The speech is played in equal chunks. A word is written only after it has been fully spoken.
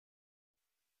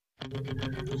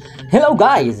Hello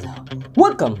guys!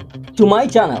 Welcome to my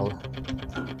channel.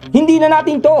 Hindi na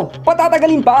natin to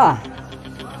patatagalin pa.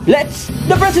 Let's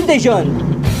the presentation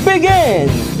begin!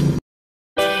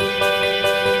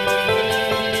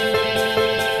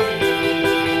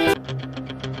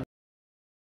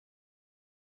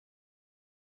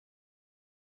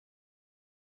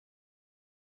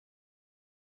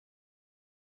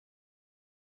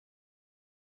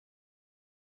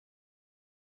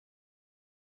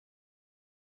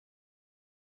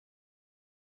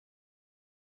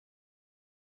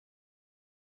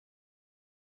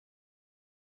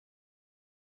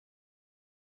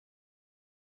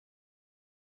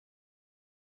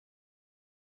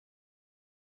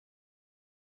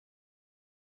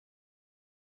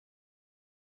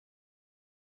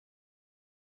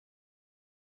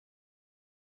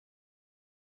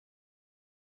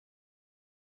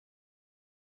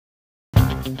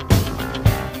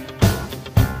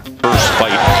 First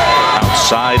fight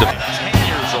outside of 10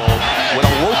 years old with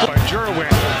a local by Jerwin.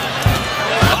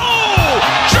 Oh!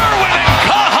 Jerwin and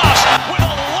Ancajas with a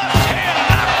left hand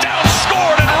knockdown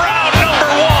scored in round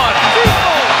number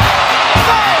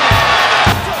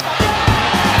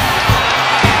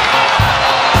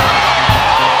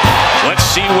 1. Let's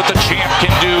see what the champ can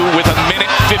do with a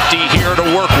minute 50 here to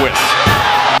work with.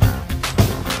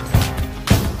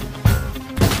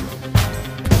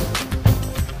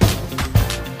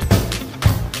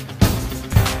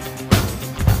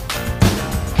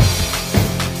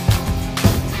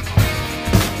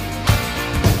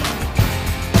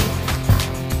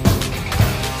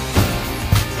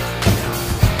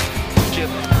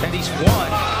 And he's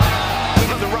won. Look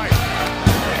on the right.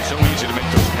 So easy to make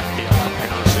those Pcquiao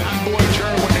comparisons. Boy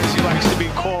Jerwin, as he likes to be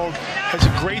called, has a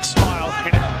great smile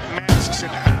and it masks an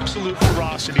absolute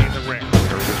ferocity in the ring.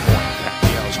 Very good point.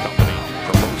 Pacquiao's company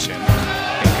promotes him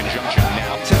in conjunction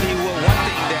now. Tell you what, one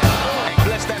thing that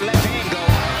lets that left hand go,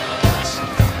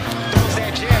 throws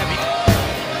that jab.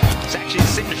 It's actually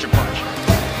a signature punch.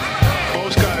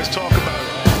 Most guys talk about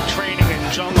training in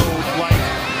jungle like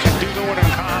Donie and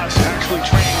Ancajas actually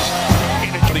trains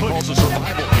in a He calls a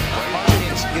survival kick, right?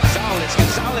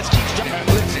 Gonzalez keeps jumping,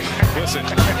 blitzing. Listen,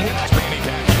 Manny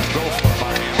Pacquiao, go for it,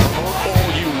 my man. Promote all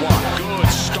you want.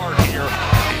 Good start here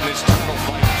in this title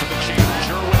fight for the champ,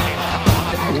 Jerwin and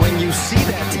Ancajas. When you see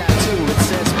that tattoo, it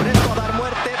says, Presto dar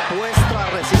muerte, puesto a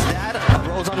resistir.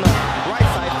 Rolls on the right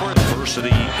side for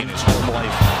Adversity in his home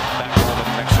life back home in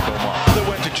Mexico. He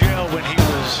went to jail when he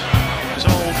was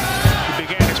old. He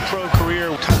began his pro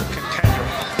career with top contender.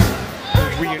 He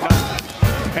was reunited.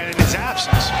 And in his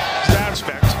absence, his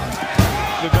aspect,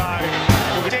 the guy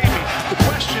who gave me the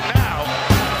question now.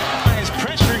 his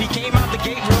pressure. He came out the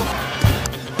gate real.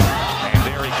 And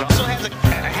there he comes. Also has a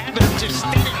habit of just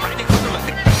standing right in front of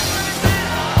him.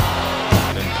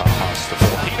 And Ancajas, the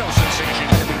Filipino sensation.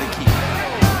 That'll be the key.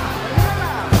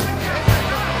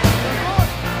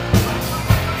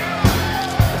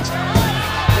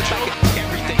 Looks like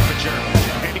everything for Jerwin.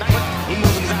 He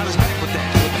moves Gonzalez back with that.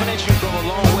 Elimination go a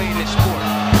long way in this sport.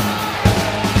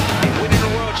 And winning the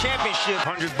world championship.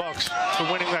 $100 for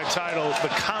winning that title. The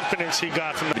confidence he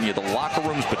got from You the locker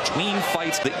rooms between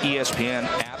fights, the ESPN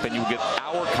app, and you get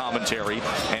our commentary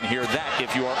and hear that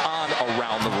if you are on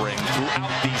Around the Ring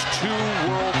throughout these two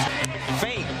world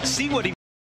Fame. See what he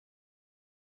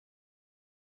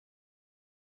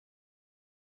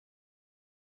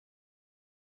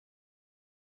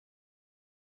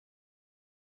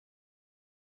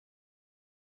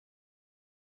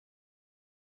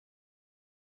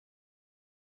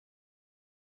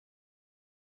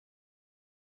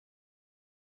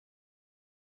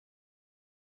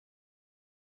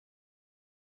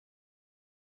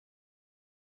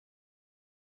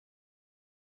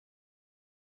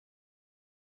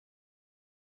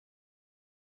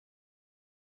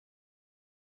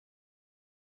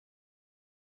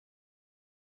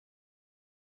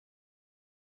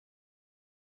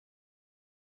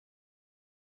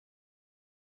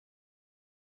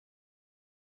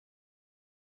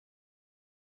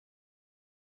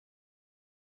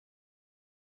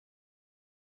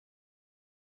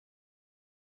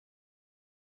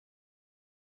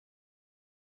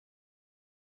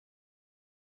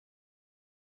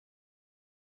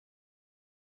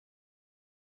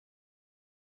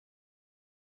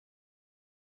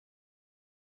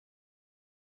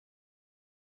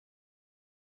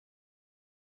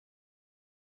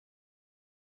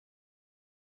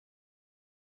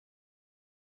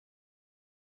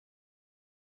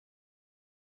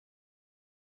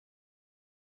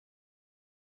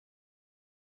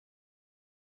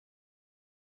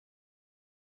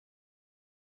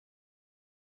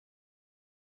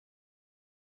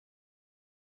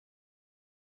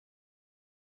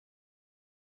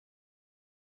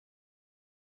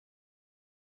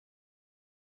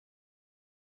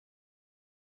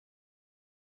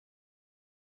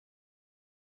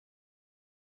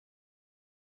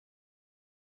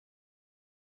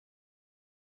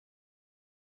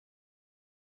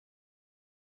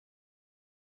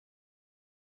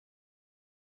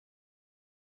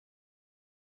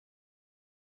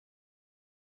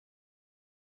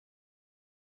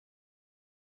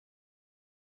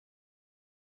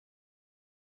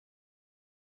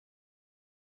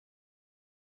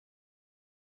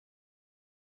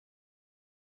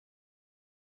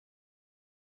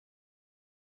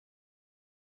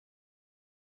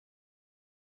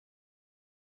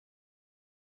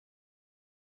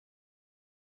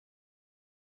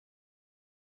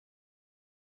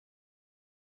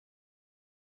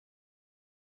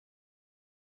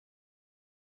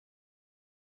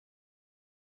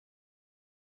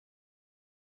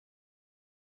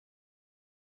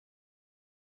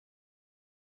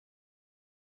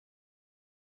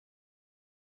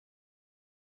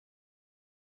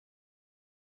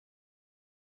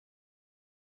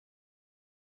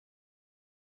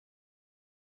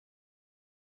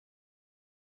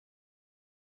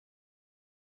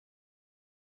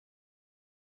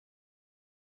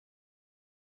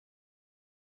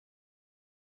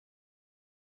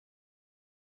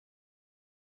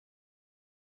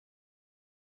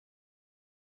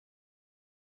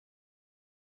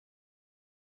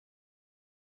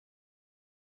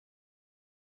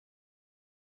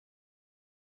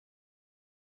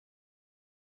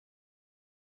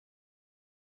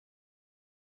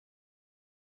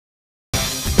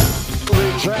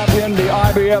champion, the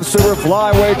IBF Super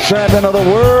Flyweight champion of the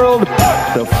world,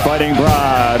 the fighting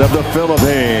pride of the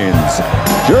Philippines,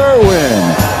 Jerwin,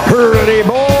 Pretty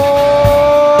Boy,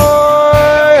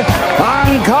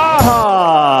 Ancajas!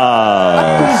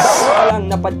 At kung bago ka lang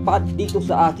napadpad dito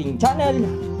sa aking channel,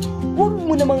 huwag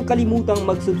mo namang kalimutang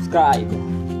mag-subscribe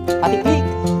at i-click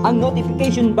ang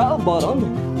notification bell button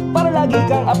para lagi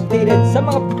kang updated sa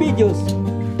mga videos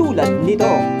tulad nito.